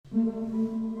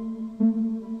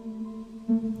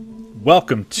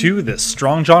Welcome to the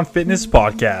Strong John Fitness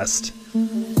Podcast.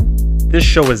 This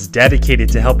show is dedicated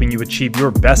to helping you achieve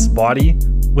your best body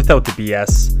without the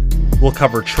BS. We'll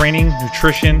cover training,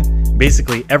 nutrition,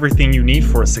 basically everything you need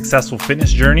for a successful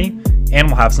fitness journey, and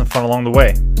we'll have some fun along the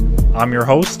way. I'm your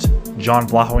host, John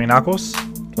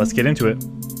Vlahoinakos. Let's get into it.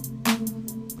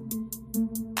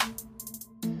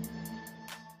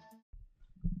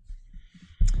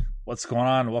 What's going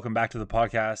on? Welcome back to the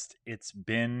podcast. It's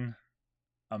been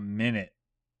a minute.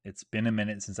 It's been a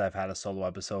minute since I've had a solo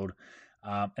episode.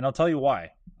 And I'll tell you why.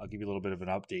 I'll give you a little bit of an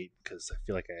update because I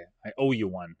feel like I owe you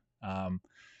one.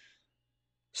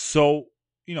 So,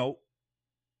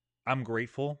 I'm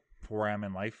grateful for where I am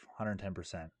in life,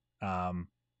 110%.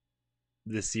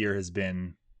 This year has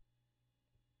been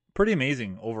pretty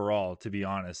amazing overall, to be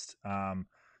honest.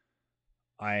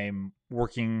 I'm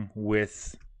working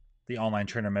with the online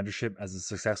trainer mentorship as a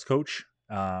success coach.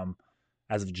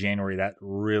 As of January, that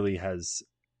really has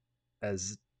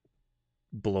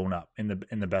blown up in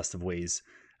the best of ways.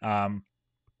 And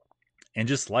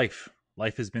just life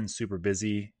has been super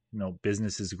busy.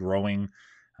 Business is growing.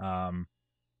 I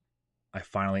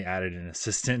finally added an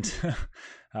assistant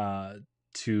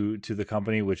to the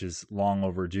company, which is long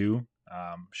overdue.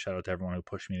 Shout out to everyone who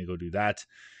pushed me to go do that.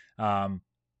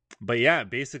 But yeah,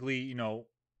 basically,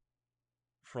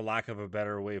 for lack of a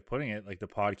better way of putting it, like the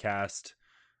podcast,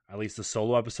 at least the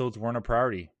solo episodes weren't a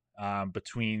priority.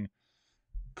 Between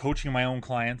coaching my own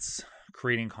clients,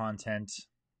 creating content,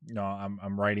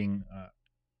 I'm writing, I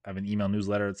have an email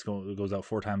newsletter. It goes out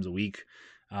 4 times a week.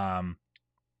 We had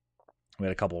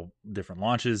a couple different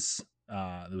launches.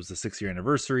 There was the 6-year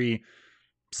anniversary.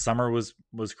 Summer was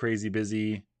crazy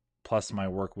busy. Plus my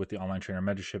work with the online trainer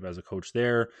mentorship as a coach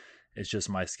there. It's just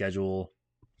my schedule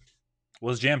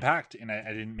was jam-packed and I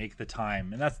didn't make the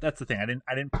time. And that's the thing. I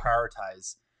didn't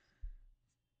prioritize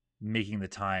making the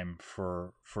time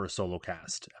for a solo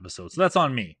cast episode. So that's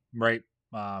on me, right?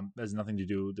 There's nothing to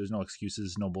do. There's no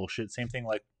excuses, no bullshit. Same thing.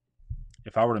 Like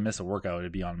if I were to miss a workout,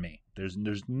 it'd be on me. There's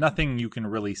nothing you can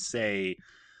really say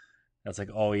that's like,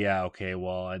 oh yeah, okay,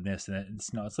 well I missed it.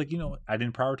 It's like, I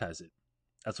didn't prioritize it.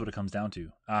 That's what it comes down to.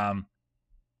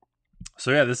 So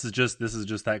yeah, this is just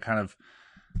that kind of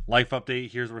life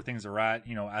update. Here's where things are at.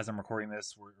 As I'm recording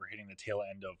this, we're hitting the tail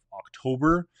end of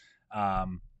October,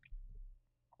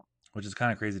 which is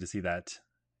kind of crazy to see that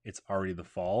it's already the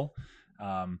fall.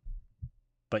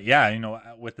 But yeah,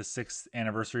 with the 6th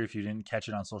anniversary, if you didn't catch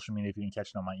it on social media, if you didn't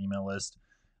catch it on my email list,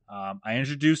 I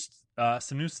introduced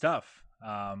some new stuff.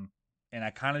 And I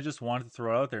kind of just wanted to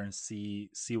throw it out there and see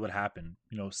what happened,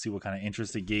 see what kind of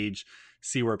interest it gauge,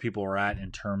 see where people are at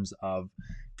in terms of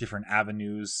different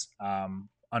avenues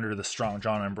under the Strong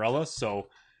John umbrella. So,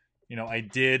 I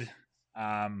did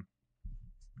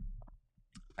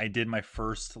my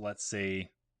first, let's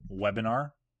say,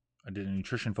 webinar. I did a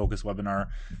nutrition focused webinar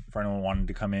for anyone who wanted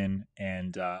to come in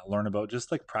and learn about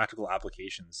just like practical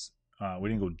applications. We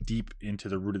didn't go deep into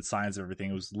the rooted science of everything.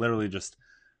 It was literally just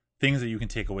things that you can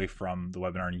take away from the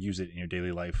webinar and use it in your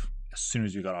daily life as soon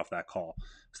as you got off that call.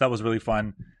 So that was really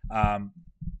fun.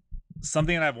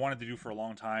 Something that I've wanted to do for a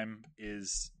long time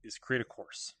is create a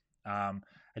course. I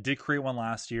did create one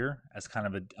last year as kind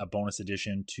of a bonus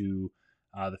addition to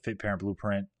the Fit Parent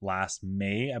Blueprint last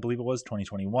May, I believe it was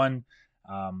 2021.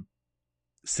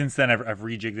 Since then, I've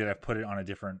rejigged it. I've put it on a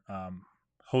different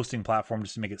hosting platform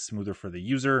just to make it smoother for the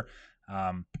user.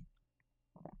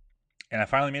 And I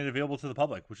finally made it available to the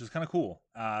public, which is kind of cool,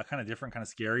 kind of different, kind of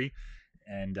scary.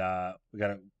 And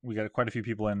we got quite a few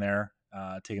people in there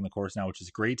taking the course now, which is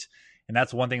great. And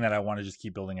that's one thing that I want to just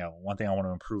keep building out. One thing I want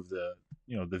to improve the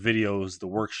videos, the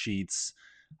worksheets.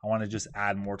 I want to just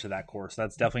add more to that course.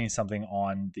 That's definitely something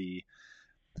on the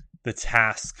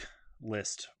task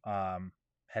list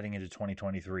heading into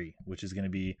 2023, which is going to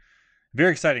be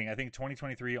very exciting. I think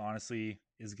 2023, honestly,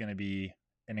 is going to be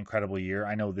an incredible year.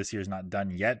 I know this year's not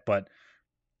done yet, but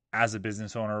as a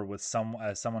business owner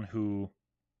as someone who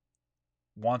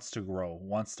wants to grow,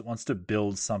 wants to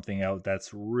build something out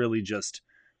that's really just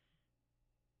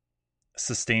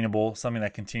sustainable, something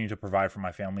that continue to provide for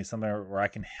my family, something where I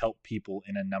can help people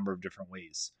in a number of different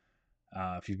ways.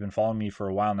 If you've been following me for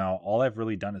a while now, all I've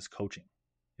really done is coaching.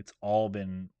 It's all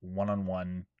been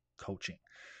one-on-one coaching.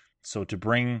 So to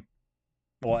bring,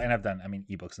 and I've done,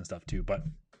 ebooks and stuff too, but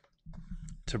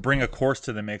to bring a course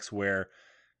to the mix where,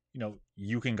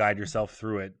 you can guide yourself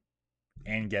through it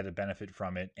and get a benefit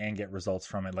from it and get results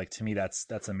from it. Like, to me, that's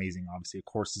amazing. Obviously a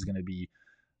course is going to be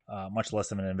much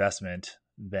less of an investment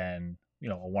than,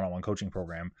 a one-on-one coaching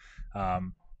program.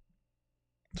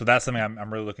 So that's something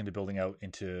I'm really looking to building out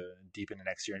into deep into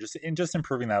next year, and just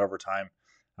improving that over time.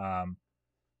 Um,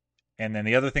 and then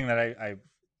the other thing that I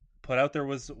put out there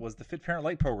was the Fit Parent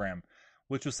Lite program,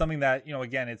 which was something that,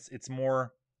 again, it's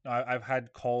more. I've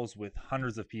had calls with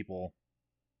hundreds of people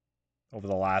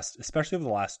especially over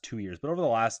the last 2 years, but over the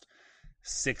last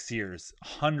 6 years,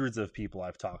 hundreds of people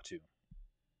I've talked to.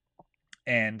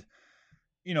 And,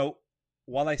 you know,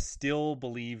 while I still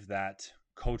believe that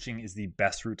coaching is the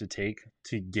best route to take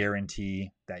to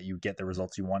guarantee that you get the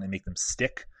results you want and make them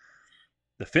stick,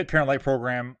 the Fit Parent Lite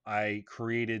program I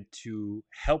created to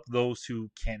help those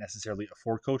who can't necessarily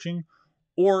afford coaching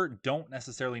or don't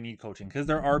necessarily need coaching, because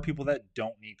there are people that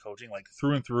don't need coaching, like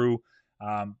through and through.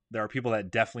 There are people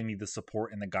that definitely need the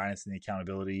support and the guidance and the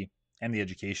accountability and the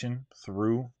education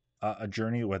through a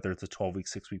journey, whether it's a 12-week,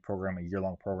 6-week program, a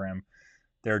year-long program.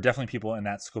 There are definitely people in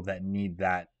that scope that need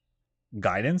that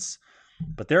guidance.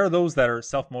 But there are those that are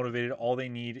self-motivated. All they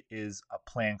need is a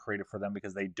plan created for them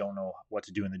because they don't know what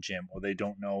to do in the gym, or they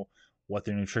don't know what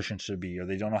their nutrition should be, or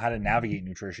they don't know how to navigate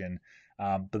nutrition.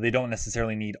 But they don't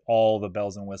necessarily need all the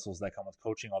bells and whistles that come with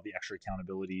coaching, all the extra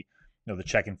accountability, the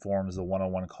check-in forms, the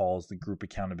one-on-one calls, the group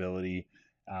accountability,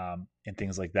 and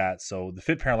things like that. So the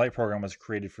Fit Parent Lite program was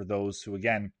created for those who,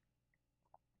 again,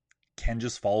 can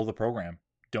just follow the program.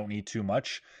 Don't need too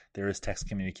much. There is text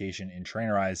communication in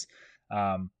Trainerize.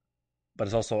 But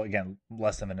it's also, again,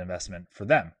 less of an investment for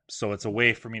them. So it's a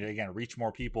way for me to, again, reach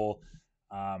more people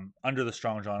under the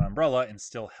Strong John umbrella and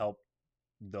still help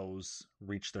those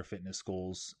reach their fitness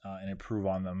goals and improve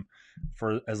on them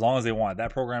for as long as they want.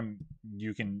 That program,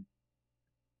 you can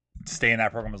stay in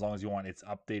that program as long as you want. It's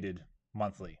updated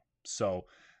monthly. So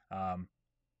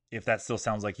if that still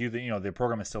sounds like you, the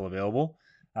program is still available.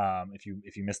 If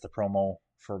you missed the promo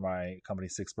for my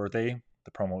company's 6th birthday,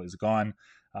 the promo is gone.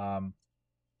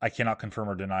 I cannot confirm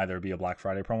or deny there would be a Black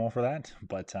Friday promo for that,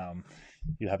 but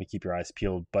you have to keep your eyes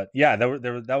peeled. But yeah,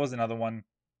 that was another one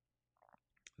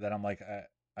that I'm like,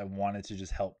 I wanted to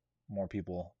just help more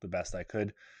people the best I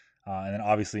could. And then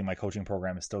obviously my coaching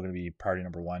program is still going to be priority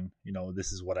number one.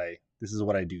 This is what I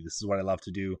do. This is what I love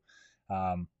to do.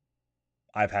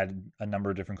 I've had a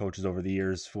number of different coaches over the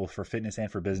years, both for fitness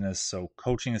and for business. So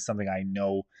coaching is something I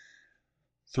know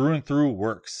through and through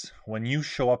works. When you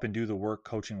show up and do the work,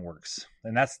 coaching works.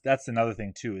 And that's another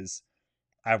thing too, is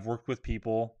I've worked with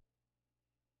people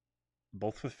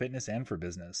both for fitness and for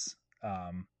business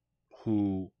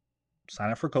who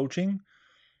sign up for coaching.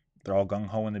 They're all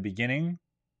gung-ho in the beginning,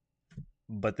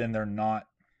 but then they're not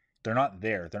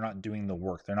there. They're not doing the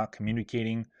work. They're not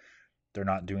communicating. They're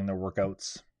not doing their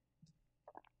workouts.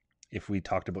 If we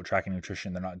talked about tracking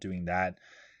nutrition, they're not doing that.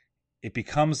 It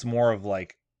becomes more of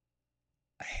like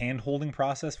a hand-holding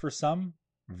process for some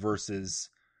versus,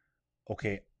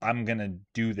 okay, I'm going to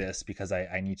do this because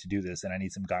I need to do this and I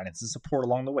need some guidance and support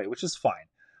along the way, which is fine.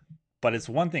 But it's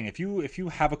one thing, if you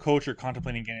have a coach or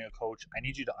contemplating getting a coach, I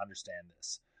need you to understand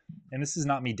this. And this is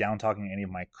not me down talking any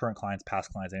of my current clients,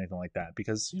 past clients, anything like that,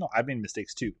 because I've made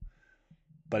mistakes too.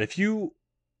 But if you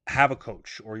have a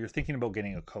coach or you're thinking about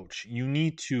getting a coach, you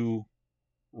need to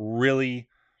really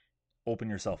open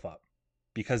yourself up,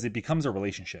 because it becomes a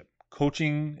relationship.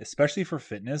 Coaching, especially for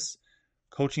fitness,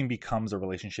 coaching becomes a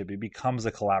relationship. It becomes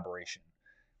a collaboration.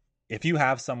 If you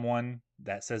have someone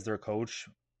that says they're a coach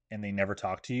and they never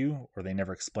talk to you, or they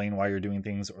never explain why you're doing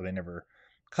things, or they never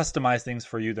customize things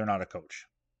for you, they're not a coach.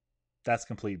 That's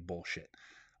complete bullshit.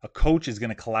 A coach is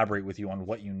going to collaborate with you on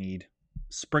what you need,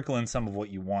 sprinkle in some of what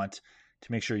you want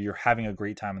to make sure you're having a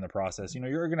great time in the process.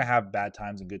 You're going to have bad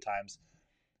times and good times,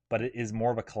 but it is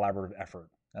more of a collaborative effort.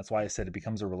 That's why I said it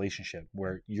becomes a relationship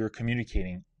where you're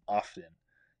communicating often.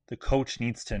 The coach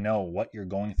needs to know what you're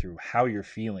going through, how you're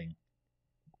feeling,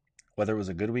 whether it was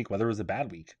a good week, whether it was a bad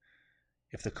week.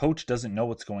 If the coach doesn't know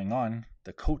what's going on,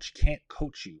 the coach can't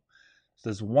coach you. So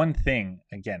there's one thing,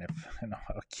 again,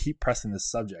 I'll keep pressing this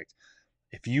subject.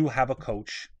 If you have a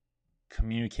coach,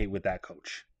 communicate with that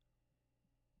coach.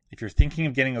 If you're thinking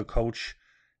of getting a coach,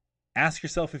 ask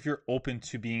yourself if you're open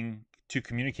to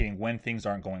communicating when things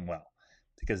aren't going well,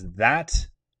 because that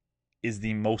is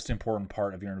the most important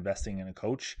part of your investing in a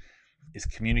coach, is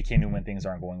communicating when things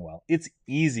aren't going well. It's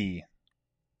easy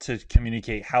to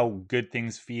communicate how good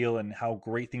things feel and how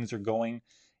great things are going.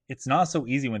 It's not so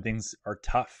easy when things are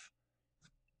tough.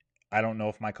 I don't know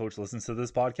if my coach listens to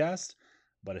this podcast,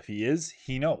 but if he is,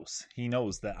 he knows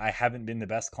that I haven't been the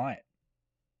best client.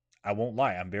 I won't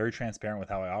lie. I'm very transparent with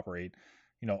how I operate.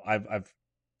 I've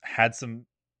had some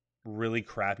really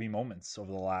crappy moments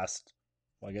over the last,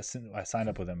 I guess I signed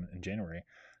up with him in January.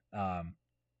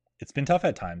 It's been tough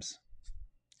at times,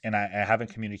 and I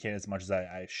haven't communicated as much as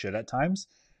I should at times,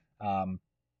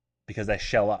 because I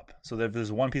shell up. So if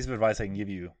there's one piece of advice I can give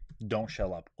you, don't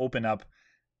shell up. Open up,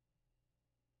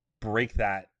 break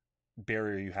that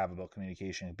barrier you have about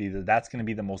communication. That's going to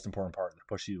be the most important part to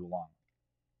push you along.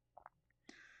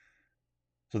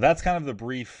 So that's kind of the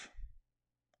brief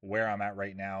where I'm at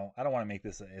right now. I don't want to make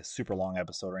this a super long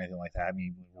episode or anything like that. I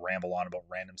mean, ramble on about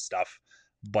random stuff,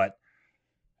 but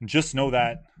just know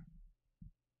that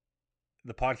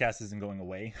the podcast isn't going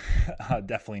away.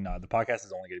 Definitely not. The podcast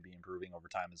is only going to be improving over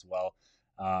time as well.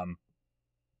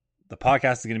 The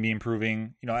podcast is going to be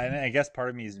improving, and I guess part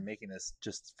of me is making this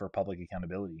just for public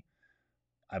accountability.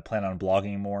 I plan on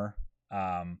blogging more,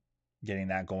 getting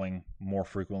that going more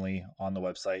frequently on the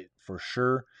website for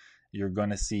sure. You're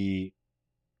going to see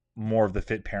more of the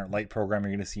Fit Parent Lite program.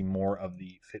 You're going to see more of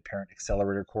the Fit Parent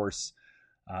Accelerator course.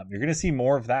 You're going to see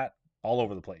more of that all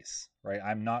over the place, right?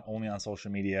 I'm not only on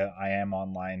social media, I am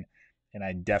online, and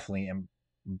I definitely am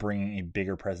bringing a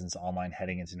bigger presence online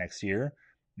heading into next year.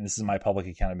 And this is my public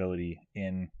accountability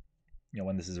in,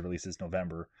 when this is released this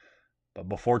November. But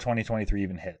before 2023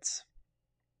 even hits,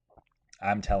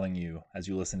 I'm telling you, as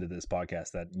you listen to this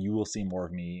podcast, that you will see more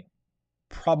of me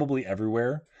probably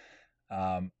everywhere,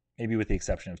 maybe with the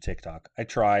exception of TikTok. I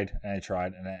tried, and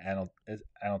I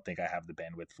don't think I have the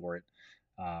bandwidth for it,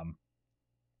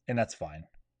 and that's fine.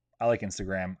 I like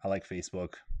Instagram. I like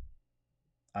Facebook.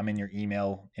 I'm in your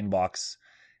email inbox.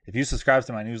 If you subscribe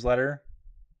to my newsletter,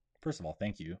 first of all,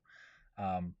 thank you.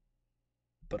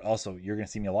 But also, you're going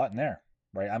to see me a lot in there,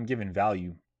 right? I'm giving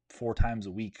value 4 times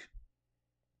a week,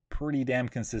 pretty damn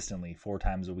consistently 4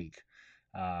 times a week,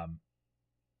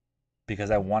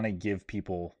 because I want to give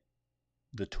people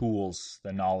the tools,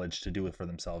 the knowledge to do it for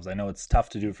themselves. I know it's tough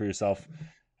to do it for yourself.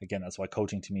 Again, that's why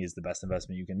coaching to me is the best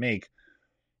investment you can make.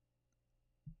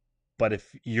 But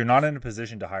if you're not in a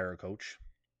position to hire a coach,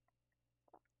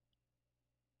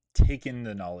 take in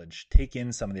the knowledge, take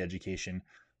in some of the education,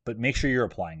 but make sure you're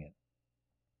applying it.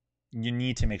 You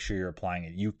need to make sure you're applying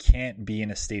it. You can't be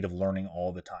in a state of learning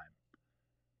all the time.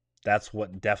 That's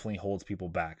what definitely holds people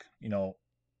back.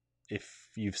 If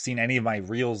you've seen any of my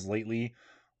reels lately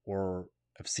or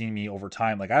have seen me over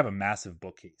time, like I have a massive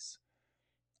bookcase.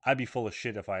 I'd be full of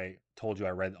shit if I told you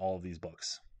I read all of these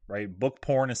books, right? Book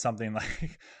porn is something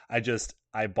like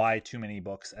I buy too many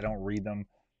books. I don't read them.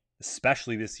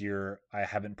 Especially this year, I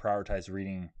haven't prioritized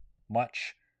reading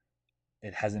much.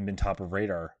 It hasn't been top of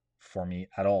radar for me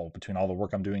at all, between all the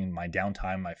work I'm doing, my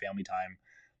downtime, my family time,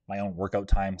 my own workout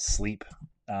time, sleep.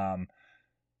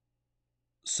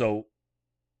 So,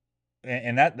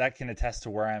 and that can attest to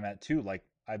where I'm at too. Like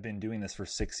I've been doing this for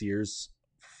 6 years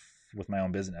with my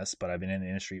own business, but I've been in the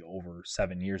industry over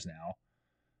 7 years now,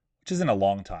 which isn't a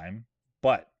long time,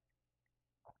 but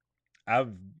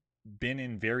I've been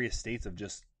in various states of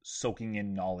just soaking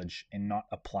in knowledge and not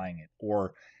applying it,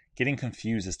 or getting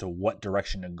confused as to what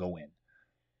direction to go in.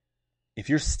 If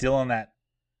you're still in that,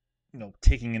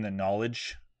 taking in the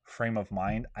knowledge frame of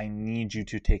mind, I need you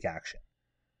to take action.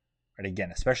 Right?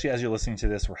 Again, especially as you're listening to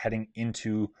this, we're heading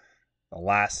into the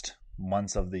last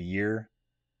months of the year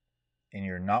and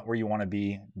you're not where you want to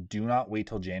be. Do not wait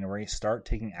till January. Start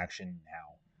taking action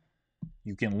now.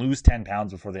 You can lose 10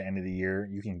 pounds before the end of the year.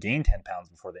 You can gain 10 pounds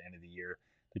before the end of the year.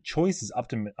 The choice is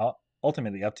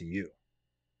ultimately up to you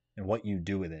and what you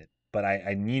do with it. But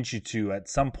I need you to, at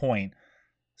some point,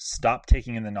 stop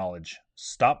taking in the knowledge.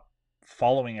 Stop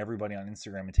following everybody on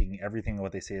Instagram and taking everything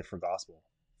what they say for gospel,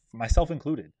 myself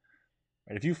included.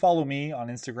 Right? If you follow me on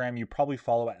Instagram, you probably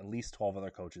follow at least 12 other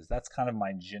coaches. That's kind of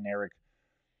my generic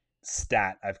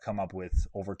stat I've come up with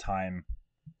over time,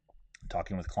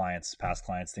 talking with clients, past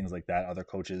clients, things like that, other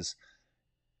coaches.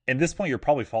 At this point, you're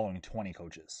probably following 20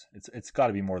 coaches. It's got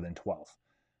to be more than 12,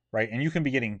 right? And you can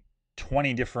be getting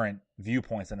 20 different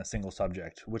viewpoints on a single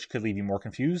subject, which could leave you more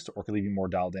confused or could leave you more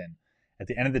dialed in. At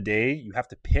the end of the day, you have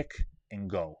to pick and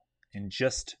go and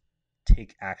just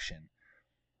take action.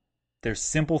 There's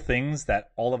simple things that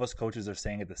all of us coaches are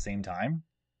saying at the same time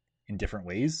in different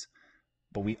ways,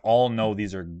 but we all know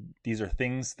these are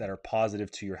things that are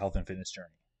positive to your health and fitness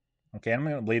journey. Okay, I'm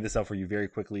going to lay this out for you very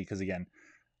quickly because, again,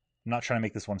 I'm not trying to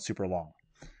make this one super long.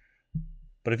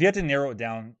 But if you had to narrow it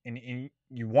down and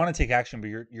you want to take action, but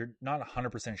you're not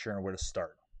 100% sure on where to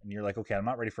start, and you're like, okay, I'm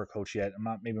not ready for a coach yet.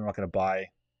 Maybe I'm not going to buy,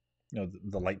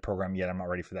 the Lite program yet. I'm not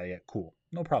ready for that yet. Cool,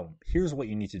 no problem. Here's what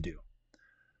you need to do: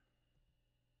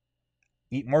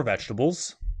 eat more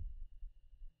vegetables,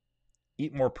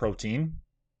 eat more protein,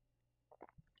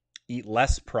 eat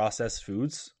less processed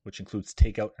foods, which includes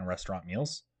takeout and restaurant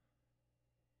meals.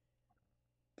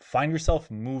 Find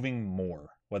yourself moving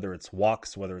more, whether it's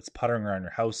walks, whether it's puttering around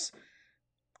your house,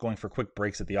 going for quick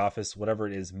breaks at the office, whatever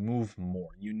it is, move more.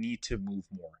 You need to move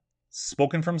more.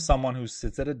 Spoken from someone who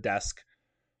sits at a desk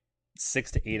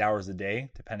 6 to 8 hours a day,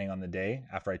 depending on the day,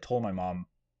 after I told my mom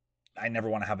I never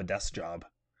want to have a desk job.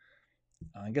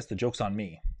 I guess the joke's on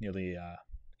me nearly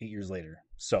 8 years later.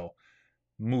 So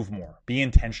move more. Be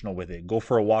intentional with it. Go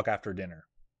for a walk after dinner.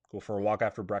 Go for a walk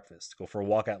after breakfast. Go for a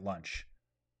walk at lunch.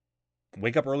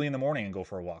 Wake up early in the morning and go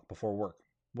for a walk before work.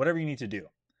 Whatever you need to do.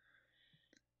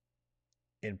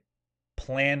 And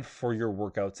plan for your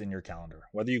workouts in your calendar.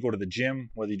 Whether you go to the gym,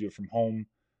 whether you do it from home,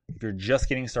 if you're just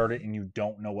getting started and you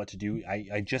don't know what to do,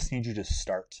 I just need you to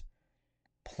start.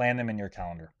 Plan them in your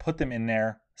calendar. Put them in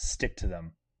there. Stick to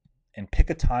them. And pick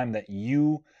a time that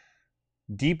you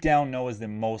deep down know is the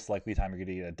most likely time you're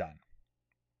going to get it done.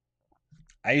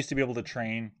 I used to be able to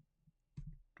train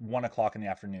 1 o'clock in the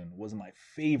afternoon. It was my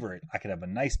favorite. I could have a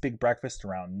nice big breakfast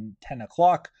around 10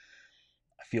 o'clock.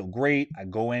 I feel great. I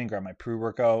go in, grab my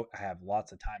pre-workout. I have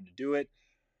lots of time to do it.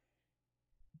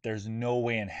 There's no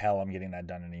way in hell I'm getting that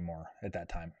done anymore at that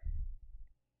time.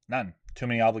 None. Too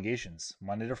many obligations.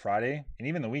 Monday to Friday, and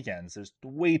even the weekends, there's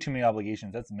way too many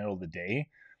obligations. That's the middle of the day.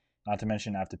 Not to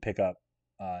mention I have to pick up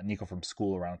Nico from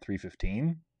school around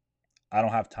 3:15. I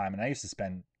don't have time, and I used to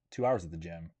spend 2 hours at the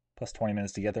gym, plus 20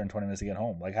 minutes to get there and 20 minutes to get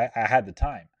home. Like I had the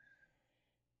time.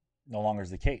 No longer is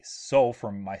the case. So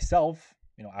for myself,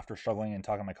 after struggling and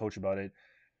talking to my coach about it,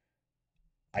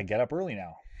 I get up early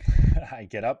now. I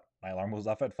get up. My alarm goes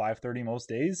off at 5:30 most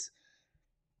days.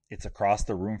 It's across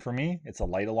the room for me. It's a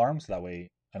light alarm, so that way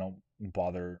I don't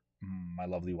bother my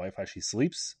lovely wife as she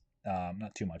sleeps.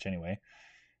 Not too much anyway.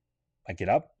 I get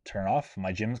up, turn off.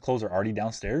 My gym clothes are already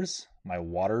downstairs. My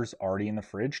water's already in the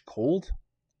fridge, cold.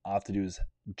 All I have to do is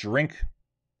drink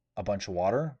a bunch of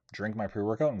water, drink my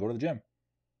pre-workout, and go to the gym.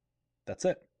 That's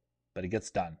it. But it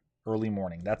gets done. Early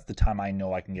morning. That's the time I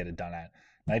know I can get it done at.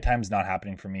 Nighttime's not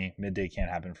happening for me. Midday can't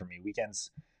happen for me.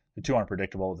 Weekends, they're too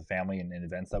unpredictable with the family and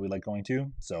events that we like going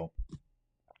to. So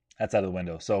that's out of the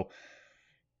window. So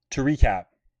to recap,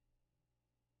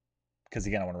 because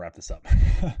again, I want to wrap this up.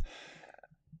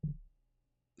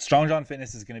 Strong John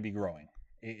Fitness is going to be growing.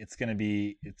 It's going to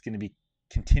be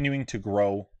continuing to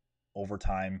grow over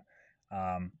time.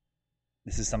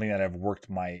 This is something that I've worked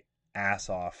my ass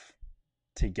off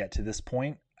to get to this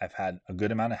point. I've had a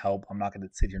good amount of help. I'm not going to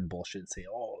sit here and bullshit and say,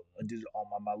 "Oh, I did it all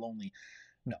on my lonely."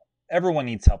 No, everyone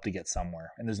needs help to get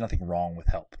somewhere, and there's nothing wrong with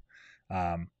help.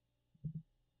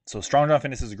 So Strong John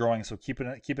Fitness is growing. So keep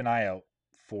an eye out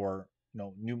for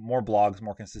more blogs,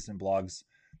 more consistent blogs.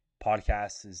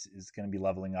 Podcast is going to be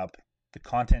leveling up. The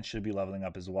content should be leveling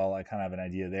up as well. I kind of have an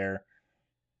idea there.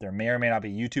 There may or may not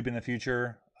be YouTube in the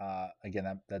future.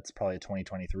 Again, that's probably a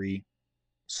 2023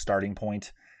 starting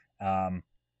point.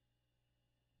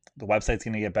 The website's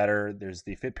going to get better. There's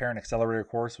the Fit Parent Accelerator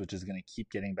course, which is going to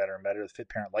keep getting better and better. The Fit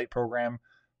Parent Lite program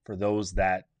for those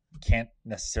that can't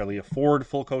necessarily afford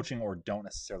full coaching or don't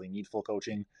necessarily need full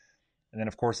coaching. And then,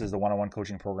 of course, there's the one-on-one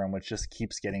coaching program, which just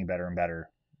keeps getting better and better.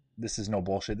 This is no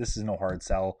bullshit. This is no hard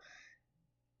sell.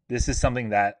 This is something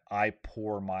that I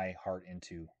pour my heart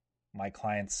into. My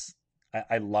clients,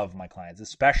 I love my clients,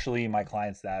 especially my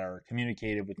clients that are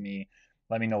communicative with me,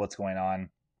 let me know what's going on.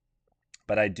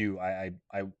 But I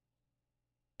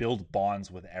build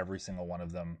bonds with every single one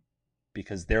of them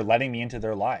because they're letting me into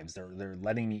their lives. They're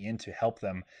letting me in to help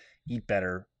them eat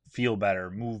better, feel better,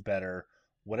 move better,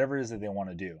 whatever it is that they want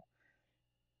to do.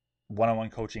 One-on-one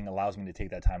coaching allows me to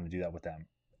take that time to do that with them,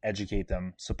 educate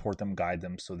them, support them, guide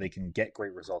them so they can get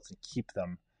great results and keep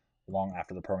them long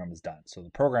after the program is done. So the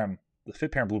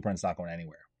Fit Parent Blueprint is not going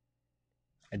anywhere.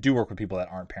 I do work with people that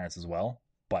aren't parents as well,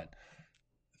 but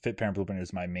Fit Parent Blueprint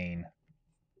is my main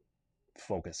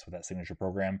focus with that signature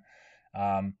program.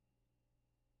 And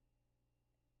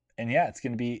yeah, it's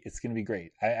going to be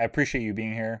great. I appreciate you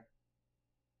being here.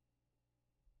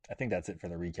 I think that's it for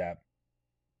the recap.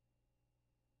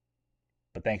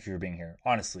 But thank you for being here.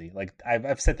 Honestly, like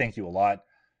I've said thank you a lot.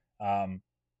 I've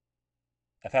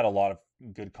had a lot of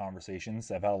good conversations.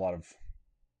 I've had a lot of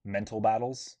mental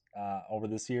battles over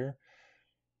this year.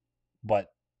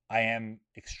 But I am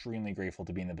extremely grateful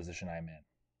to be in the position I'm in.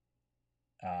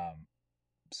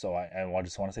 So I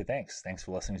just want to say thanks. Thanks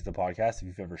for listening to the podcast. If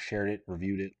you've ever shared it,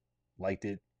 reviewed it, liked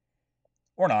it,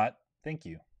 or not, thank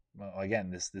you. Well, again,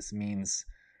 this means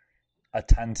a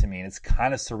ton to me, and it's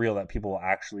kind of surreal that people will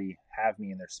actually have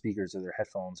me in their speakers or their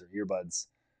headphones or earbuds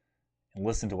and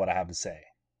listen to what I have to say.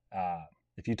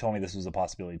 If you told me this was a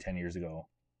possibility 10 years ago,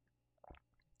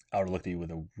 I would have looked at you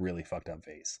with a really fucked up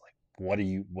face. Like, what do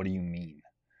you mean?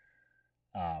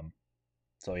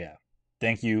 So yeah,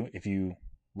 thank you. If you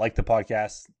like the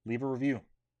podcast, leave a review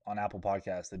on Apple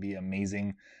Podcasts. That'd be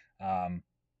amazing.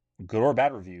 Good or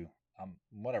bad review,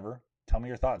 whatever. tell me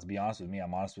your thoughts. Be honest with me.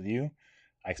 I'm honest with you.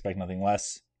 I expect nothing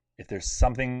less. If there's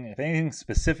anything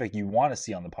specific you want to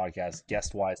see on the podcast,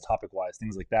 guest-wise, topic-wise,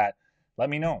 things like that, let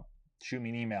me know. Shoot me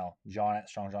an email,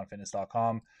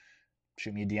 john@strongjohnfitness.com.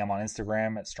 Shoot me a DM on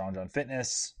Instagram at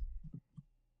strongjohnfitness.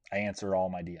 I answer all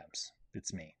my DMs.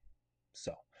 It's me.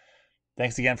 So,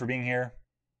 thanks again for being here.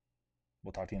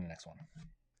 We'll talk to you in the next one.